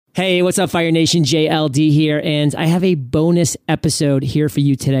Hey, what's up, Fire Nation? JLD here, and I have a bonus episode here for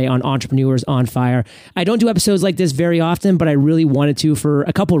you today on Entrepreneurs on Fire. I don't do episodes like this very often, but I really wanted to for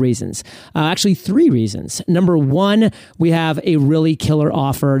a couple reasons. Actually, three reasons. Number one, we have a really killer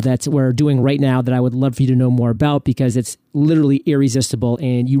offer that we're doing right now that I would love for you to know more about because it's literally irresistible,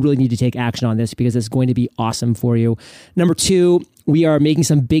 and you really need to take action on this because it's going to be awesome for you. Number two, we are making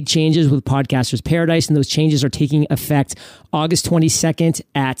some big changes with Podcasters Paradise, and those changes are taking effect August 22nd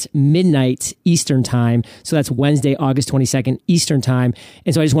at midnight Eastern Time. So that's Wednesday, August 22nd Eastern Time.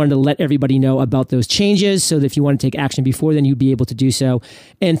 And so I just wanted to let everybody know about those changes so that if you want to take action before then, you'd be able to do so.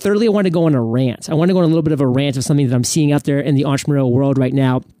 And thirdly, I want to go on a rant. I want to go on a little bit of a rant of something that I'm seeing out there in the entrepreneurial world right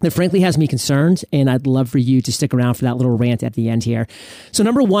now that frankly has me concerned, and I'd love for you to stick around for that little rant at the end here. So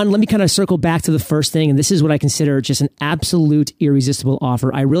number one, let me kind of circle back to the first thing, and this is what I consider just an absolute irresistible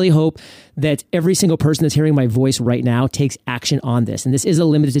offer. I really hope that every single person that's hearing my voice right now takes action on this. And this is a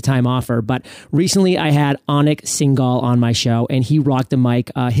limited time offer, but recently I had Anik Singhal on my show and he rocked the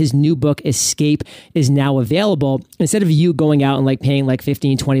mic. His new book, Escape, is now available. Instead of you going out and like paying like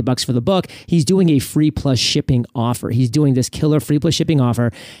 $15-20 for the book, he's doing a free plus shipping offer. He's doing this killer free plus shipping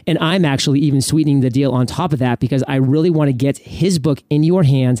offer. And I'm actually even sweetening the deal on top of that because I really want to get his book in your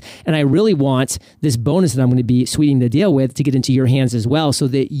hands. And I really want this bonus that I'm going to be sweetening the deal with to get into your hands as well so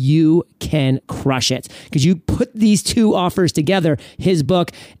that you can crush it. Because you put these two offers together, his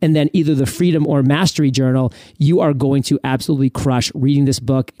book and then either the Freedom or Mastery Journal, you are going to absolutely crush reading this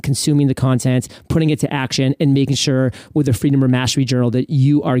book, consuming the content, putting it to action, and making sure with the Freedom or Mastery Journal that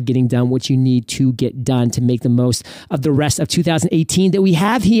you are getting done what you need to get done to make the most of the rest of 2018 that we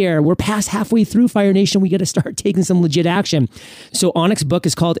have here. We're past halfway through, Fire Nation. We got to start taking some legit action. So Anik's book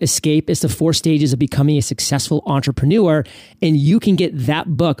is called Escape. It's the 4 stages of becoming a successful entrepreneur. And you can get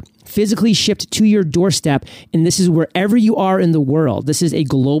that book physically shipped to your doorstep. And this is wherever you are in the world. This is a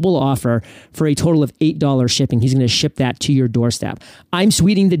global offer for a total of $8 shipping. He's going to ship that to your doorstep. I'm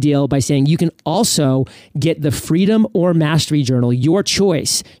sweetening the deal by saying you can also get the Freedom or Mastery Journal, your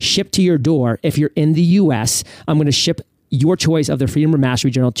choice, shipped to your door. If you're in the US, I'm going to ship your choice of the Freedom or Mastery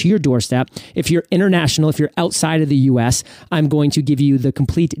Journal to your doorstep. If you're international, if you're outside of the US, I'm going to give you the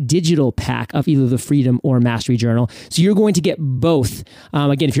complete digital pack of either the Freedom or Mastery Journal. So you're going to get both.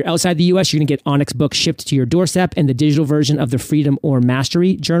 Again, if you're outside the US, you're going to get Anik's book shipped to your doorstep and the digital version of the Freedom or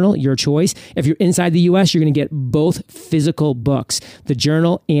Mastery Journal, your choice. If you're inside the US, you're going to get both physical books, the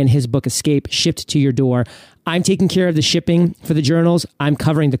journal and his book Escape, shipped to your door. I'm taking care of the shipping for the journals. I'm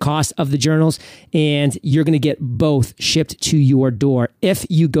covering the cost of the journals, and you're going to get both shipped to your door if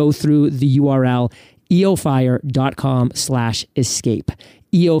you go through the URL eofire.com/escape.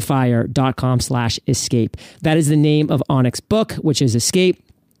 eofire.com/escape. That is the name of Anik's book, which is Escape.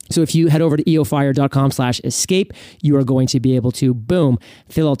 So if you head over to eofire.com/escape, you are going to be able to, boom,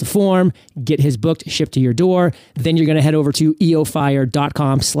 fill out the form, get his book shipped to your door. Then you're going to head over to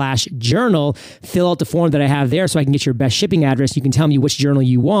eofire.com/journal, fill out the form that I have there so I can get your best shipping address. You can tell me which journal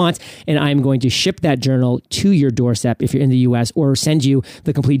you want, and I'm going to ship that journal to your doorstep if you're in the US, or send you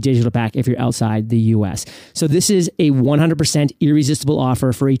the complete digital pack if you're outside the US. So this is a 100% irresistible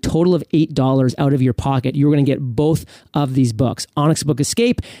offer for a total of $8 out of your pocket. You're going to get both of these books, Anik's book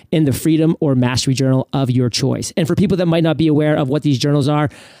Escape in the Freedom or Mastery Journal of your choice. And for people that might not be aware of what these journals are,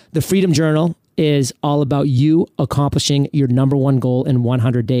 the Freedom Journal is all about you accomplishing your number one goal in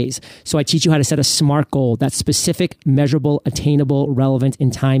 100 days. So I teach you how to set a SMART goal that's specific, measurable, attainable, relevant,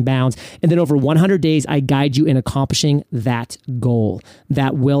 and time bound. And then over 100 days, I guide you in accomplishing that goal.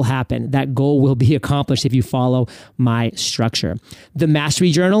 That will happen. That goal will be accomplished if you follow my structure. The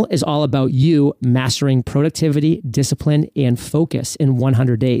Mastery Journal is all about you mastering productivity, discipline, and focus in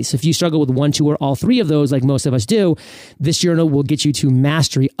 100 days. So if you struggle with 1, 2, or all 3 of those, like most of us do, this journal will get you to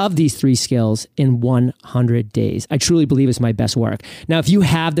mastery of these 3 skills in 100 days. I truly believe it's my best work. Now, if you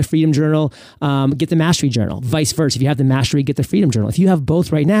have the Freedom Journal, get the Mastery Journal. Vice versa. If you have the Mastery, get the Freedom Journal. If you have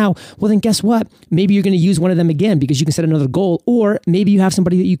both right now, well, then guess what? Maybe you're going to use one of them again because you can set another goal, or maybe you have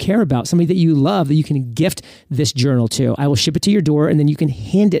somebody that you care about, somebody that you love that you can gift this journal to. I will ship it to your door and then you can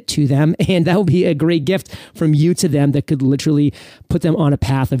hand it to them. And that will be a great gift from you to them that could literally put them on a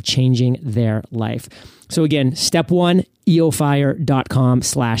path of changing their life. So again, step 1,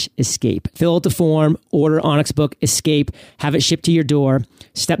 eofire.com/escape. Fill out the form, order Anik's book, Escape, have it shipped to your door.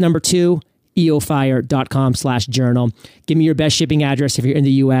 Step number 2, eofire.com/journal. Give me your best shipping address if you're in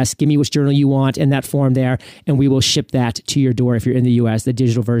the US. Give me which journal you want in that form there, and we will ship that to your door if you're in the US, the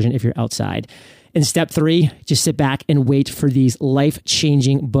digital version if you're outside. And step 3, just sit back and wait for these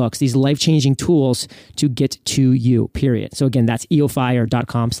life-changing books, these life-changing tools to get to you, period. So again, that's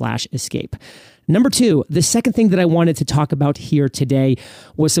eofire.com/escape. Number two, the second thing that I wanted to talk about here today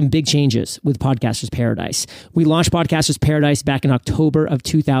was some big changes with Podcasters Paradise. We launched Podcasters Paradise back in October of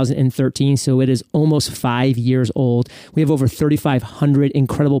 2013, so it is almost 5 years old. We have over 3,500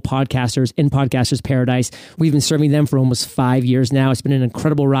 incredible podcasters in Podcasters Paradise. We've been serving them for almost 5 years now. It's been an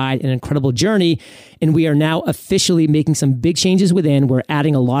incredible ride, an incredible journey, and we are now officially making some big changes within. We're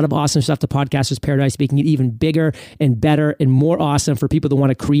adding a lot of awesome stuff to Podcasters Paradise, making it even bigger and better and more awesome for people that want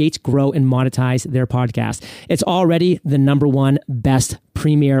to create, grow, and monetize their podcast. It's already the number one best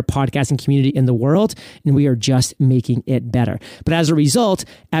premier podcasting community in the world, and we are just making it better. But as a result,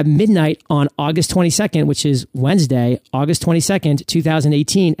 at midnight on August 22nd, which is Wednesday, August 22nd,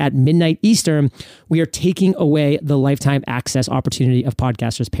 2018, at midnight Eastern, we are taking away the lifetime access opportunity of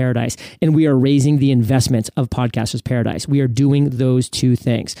Podcasters Paradise, and we are raising the investment of Podcasters Paradise. We are doing those two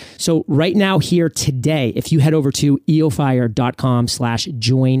things. So right now here today, if you head over to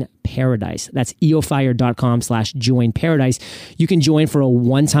eofire.com/join Paradise. That's eofire.com/join Paradise. You can join for a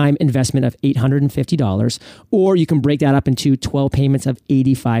one-time investment of $850, or you can break that up into 12 payments of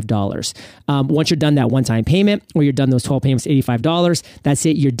 $85. Once you're done that one-time payment, or you're done those 12 payments, $85, that's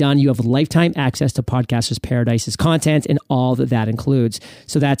it. You're done. You have lifetime access to Podcasters Paradise's content and all that that includes.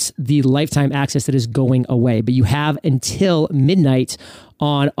 So that's the lifetime access that is going away. But you have until midnight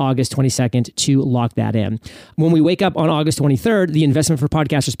on August 22nd to lock that in. When we wake up on August 23rd, the investment for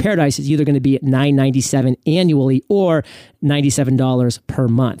Podcasters Paradise is either going to be at $997 annually or $97 per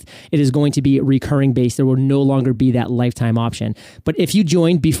month. It is going to be recurring based. There will no longer be that lifetime option. But if you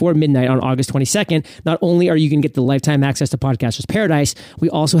join before midnight on August 22nd, not only are you going to get the lifetime access to Podcasters Paradise, we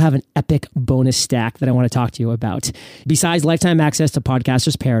also have an epic bonus stack that I want to talk to you about. Besides lifetime access to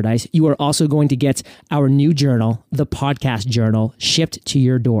Podcasters Paradise, you are also going to get our new journal, the Podcast Journal, shipped to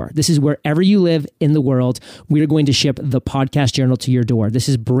your door. This is wherever you live in the world. We are going to ship the Podcast Journal to your door. This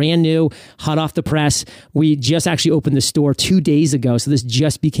is brand new, hot off the press. We just actually opened the store 2 days ago, so this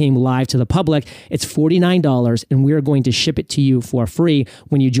just became live to the public. It's $49, and we are going to ship it to you for free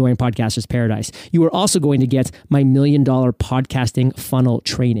when you join Podcasters Paradise. You are also going to get my $1 million podcasting funnel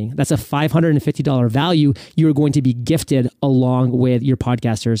training. That's a $550 value you are going to be gifted along with your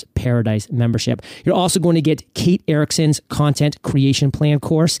Podcasters Paradise membership. You're also going to get Kate Erickson's content creation plan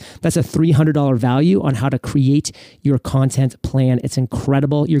course. That's a $300 value on how to create your content plan. It's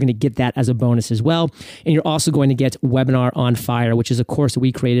incredible. You're going to get that as a bonus as well. And you're also going to get Webinar on Fire, which is a course that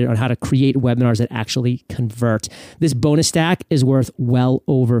we created on how to create webinars that actually convert. This bonus stack is worth well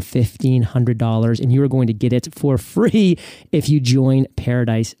over $1,500, and you are going to get it for free if you join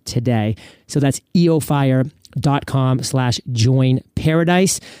Paradise today. So that's eofire.com/join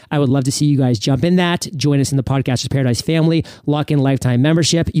Paradise. I would love to see you guys jump in that. Join us in the Podcasters Paradise family. Lock in lifetime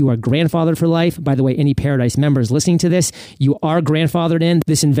membership. You are grandfathered for life. By the way, any Paradise members listening to this, you are grandfathered in.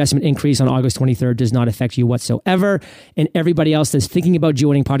 This investment increase on August 23rd does not affect you whatsoever. And everybody else that's thinking about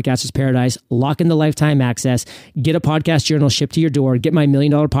joining Podcasters Paradise, lock in the lifetime access. Get a podcast journal shipped to your door. Get my $1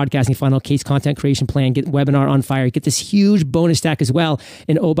 million podcasting funnel, Kate's content creation plan. Get Webinar on Fire. Get this huge bonus stack as well.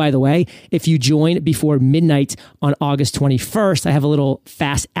 And oh, by the way, if you join before midnight on August 21st, I have a little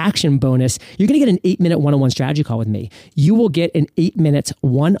fast action bonus. You're going to get an 8-minute one-on-one strategy call with me. You will get an 8-minute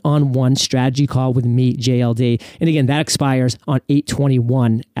one-on-one strategy call with me, JLD. And again, that expires on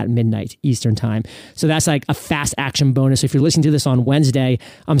 8/21 at midnight Eastern time. So that's like a fast action bonus. If you're listening to this on Wednesday,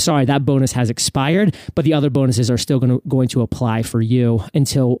 I'm sorry, that bonus has expired, but the other bonuses are still going to apply for you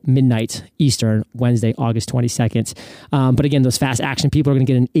until midnight Eastern, Wednesday, August 22nd. But again, those fast action people are going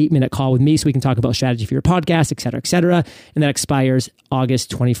to get an 8-minute call with me so we can talk about strategy for your podcast, et cetera, et cetera. And that expires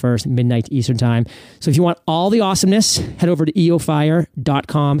August 21st, midnight Eastern time. So if you want all the awesomeness, head over to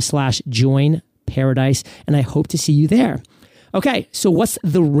eofire.com/join Paradise, and I hope to see you there. Okay, so what's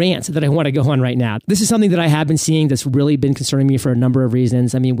the rant that I want to go on right now? This is something that I have been seeing that's really been concerning me for a number of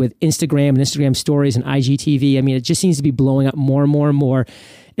reasons. I mean, with Instagram and Instagram stories and IGTV, I mean, it just seems to be blowing up more and more and more,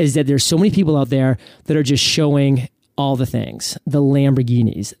 is that there's so many people out there that are just showing all the things, the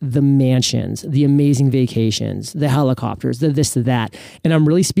Lamborghinis, the mansions, the amazing vacations, the helicopters, the this, the that. And I'm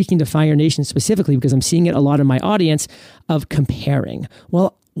really speaking to Fire Nation specifically because I'm seeing it a lot in my audience of comparing.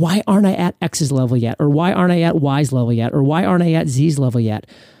 Well, why aren't I at X's level yet? Or why aren't I at Y's level yet? Or why aren't I at Z's level yet?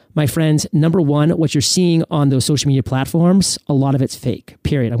 My friends, number one, what you're seeing on those social media platforms, a lot of it's fake,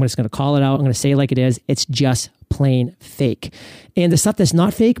 period. I'm just going to call it out. I'm going to say it like it is. It's just plain fake. And the stuff that's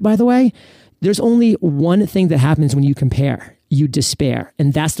not fake, by the way, there's only one thing that happens when you compare. you despair.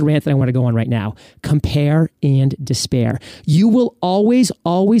 And that's the rant that I want to go on right now. Compare and despair. You will always,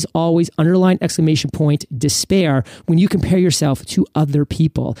 always, always, underline exclamation point, despair when you compare yourself to other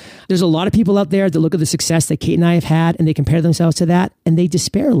people. There's a lot of people out there that look at the success that Kate and I have had and they compare themselves to that and they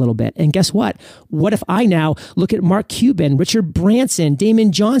despair a little bit. And guess what? What if I now look at Mark Cuban, Richard Branson,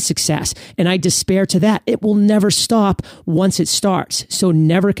 Damon John's success, and I despair to that? It will never stop once it starts. So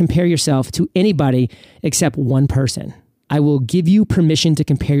never compare yourself to anybody except one person. I will give you permission to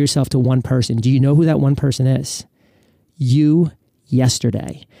compare yourself to one person. Do you know who that one person is? You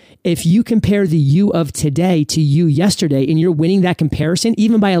yesterday. If you compare the you of today to you yesterday and you're winning that comparison,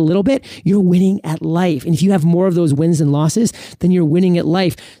 even by a little bit, you're winning at life. And if you have more of those wins and losses, then you're winning at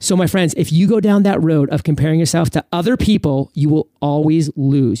life. So my friends, if you go down that road of comparing yourself to other people, you will always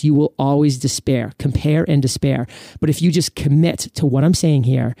lose. You will always despair. Compare and despair. But if you just commit to what I'm saying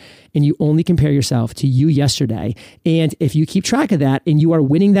here and you only compare yourself to you yesterday, and if you keep track of that and you are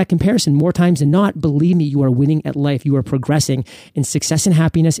winning that comparison more times than not, believe me, you are winning at life. You are progressing. And success and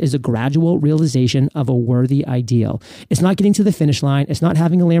happiness is a gradual realization of a worthy ideal. It's not getting to the finish line. It's not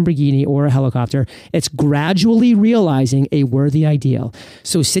having a Lamborghini or a helicopter. It's gradually realizing a worthy ideal.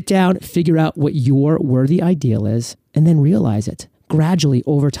 So sit down, figure out what your worthy ideal is, and then realize it gradually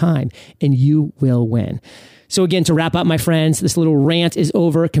over time, and you will win. So again, to wrap up, my friends, this little rant is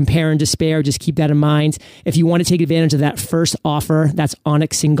over. Compare and despair. Just keep that in mind. If you want to take advantage of that first offer, that's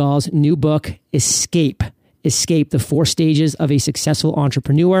Onyx Singal's new book, Escape, the 4 stages of a successful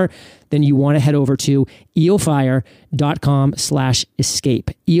entrepreneur, then you want to head over to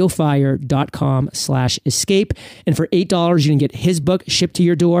eofire.com/escape, eofire.com/escape. And for $8, you can get his book shipped to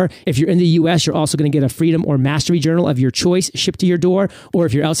your door. If you're in the US, you're also going to get a Freedom or Mastery Journal of your choice shipped to your door. Or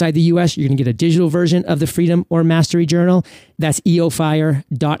if you're outside the US, you're going to get a digital version of the Freedom or Mastery Journal. That's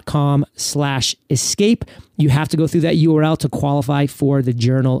eofire.com/escape. You have to go through that URL to qualify for the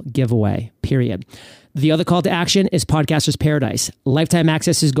journal giveaway, period. The other call to action is Podcasters Paradise. Lifetime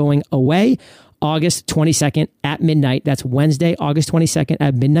access is going away August 22nd at midnight. That's Wednesday, August 22nd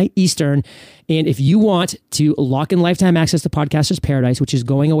at midnight Eastern. And if you want to lock in lifetime access to Podcasters Paradise, which is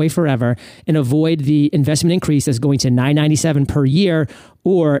going away forever, and avoid the investment increase that's going to $9.97 per year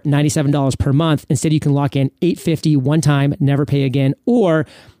or $97 per month, instead you can lock in $850 one time, never pay again, or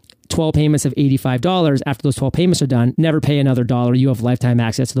 12 payments of $85. After those 12 payments are done, never pay another dollar. You have lifetime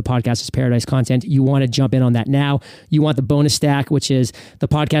access to the Podcasters Paradise content. You want to jump in on that now. You want the bonus stack, which is the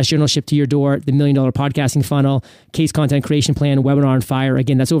podcast journal shipped to your door, the $1 Million Podcasting Funnel, Case Content Creation Plan, Webinar on Fire.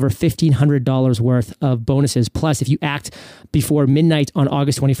 Again, that's over $1,500 worth of bonuses. Plus, if you act before midnight on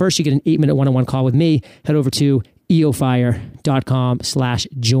August 21st, you get an 8-minute one-on-one call with me. Head over to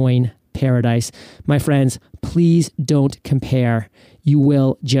eofire.com/join paradise. My friends, please don't compare. You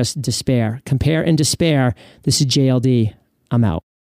will just despair. Compare and despair. This is JLD. I'm out.